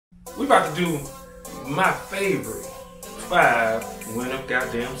We about to do my favorite 5 winter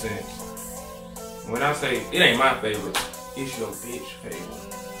goddamn scents. When I say it ain't my favorite, it's your bitch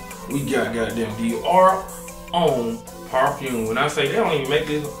favorite. We got goddamn our own perfume. When I say they don't even make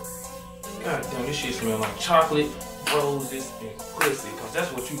this, goddamn, this shit smell like chocolate, roses, and pussy. Cause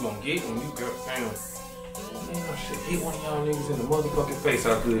that's what you gonna get when you got found. Man, I should hit one of y'all niggas in the motherfucking face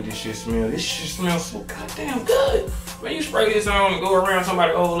how good this shit smell. This shit smells so goddamn good. Man, you spray this on and go around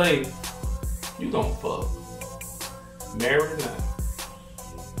somebody's old lady, you gon' fuck. Married or not.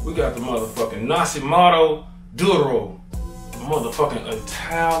 We got the motherfucking Nasimato Duro. Motherfucking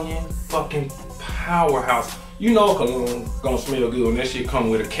Italian fucking powerhouse. You know Cologne gonna smell good when that shit come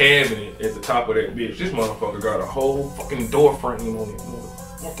with a cabinet at the top of that bitch. This motherfucker got a whole fucking door frame on it,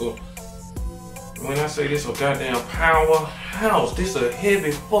 motherfucker. When I say this a goddamn powerhouse, this a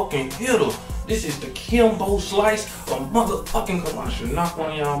heavy fucking hitter. This is the Kimbo slice of motherfucking Cologne. I should knock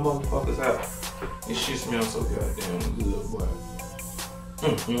one of y'all motherfuckers out. This shit smells so goddamn good, boy.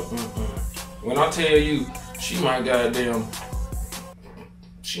 When I tell you, she might goddamn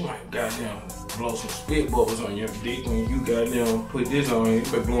blow some spit bubbles on your dick when you goddamn put this on. You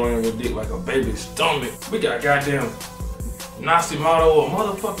been blowing on your dick like a baby's stomach. We got goddamn Nasimato or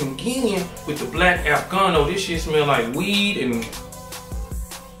motherfucking Guinea with the black Afghano. This shit smell like weed and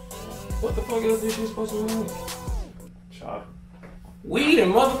what the fuck else this shit supposed to smell? Chocolate. Weed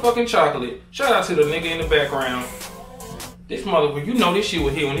and motherfucking chocolate. Shout out to the nigga in the background. This motherfucker, you know this shit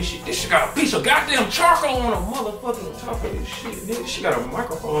was here when this shit got a piece of goddamn charcoal on a motherfucking top of this shit. This shit got a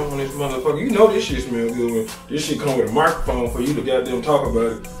microphone on this motherfucker. You know this shit smell good when this shit come with a microphone for you to goddamn talk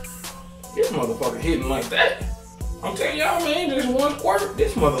about it. This motherfucker hitting like that. I'm telling y'all, man, just one squirt.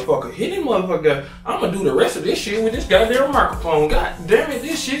 This motherfucker hitting motherfucker. I'ma do the rest of this shit with this goddamn microphone. God damn it,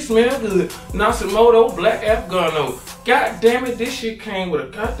 this shit smell good. Nasimato Black Afghano. God damn it, this shit came with a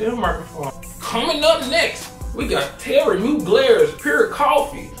goddamn microphone. Coming up next, we got Terry Mugler's Pure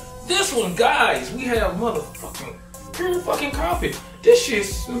Coffee. This one, guys, we have motherfucking pure fucking coffee. This shit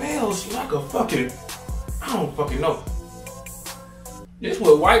smells like a fucking, I don't fucking know. This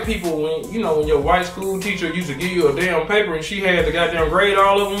what white people, when you know, when your white school teacher used to give you a damn paper and she had to goddamn grade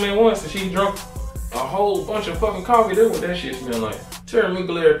all of them at once and she drunk a whole bunch of fucking coffee. That's what that shit smell like. Terry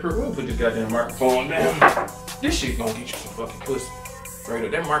Mugler's Pure. We'll put this goddamn microphone down. This shit gonna get you some fucking pussy. Right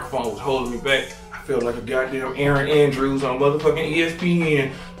up. That microphone was holding me back. I feel like a goddamn Aaron Andrews on motherfucking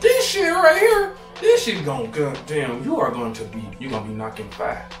ESPN. This shit right here, this shit gonna goddamn, you're gonna be knocking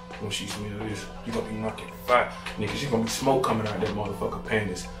 5 when she smell this. You gonna be knocking 5. Nigga, she gonna be smoke coming out that motherfucker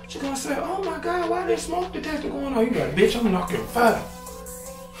panties. She gonna say, oh my God, why there's smoke detector going on? You got, bitch, I'm knocking 5.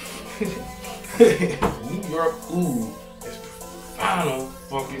 New York Ooh is the final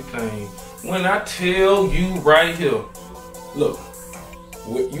fucking thing. When I tell you right here, look,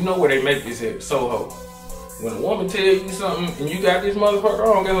 you know where they make this at, Soho. When a woman tell you something and you got this motherfucker, I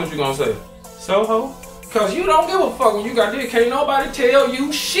don't care what you gonna say. Soho? Cause you don't give a fuck when you got this. Can't nobody tell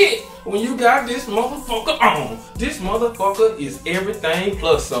you shit when you got this motherfucker on. This motherfucker is everything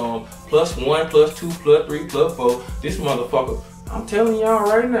plus some. Plus 1, plus 2, plus 3, plus 4. This motherfucker, I'm telling y'all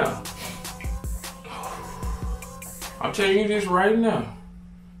right now. I'm telling you this right now.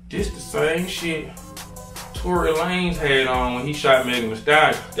 This the same shit Tory Lanez had on when he shot Megan Thee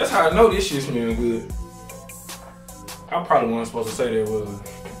Stallion. That's how I know this shit smells good. I probably wasn't supposed to say that, was I?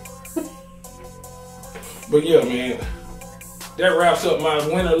 But yeah, man, that wraps up my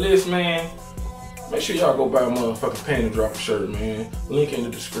winter list, man. Make sure y'all go buy a motherfucking panty dropper shirt, man. Link in the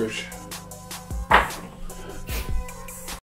description.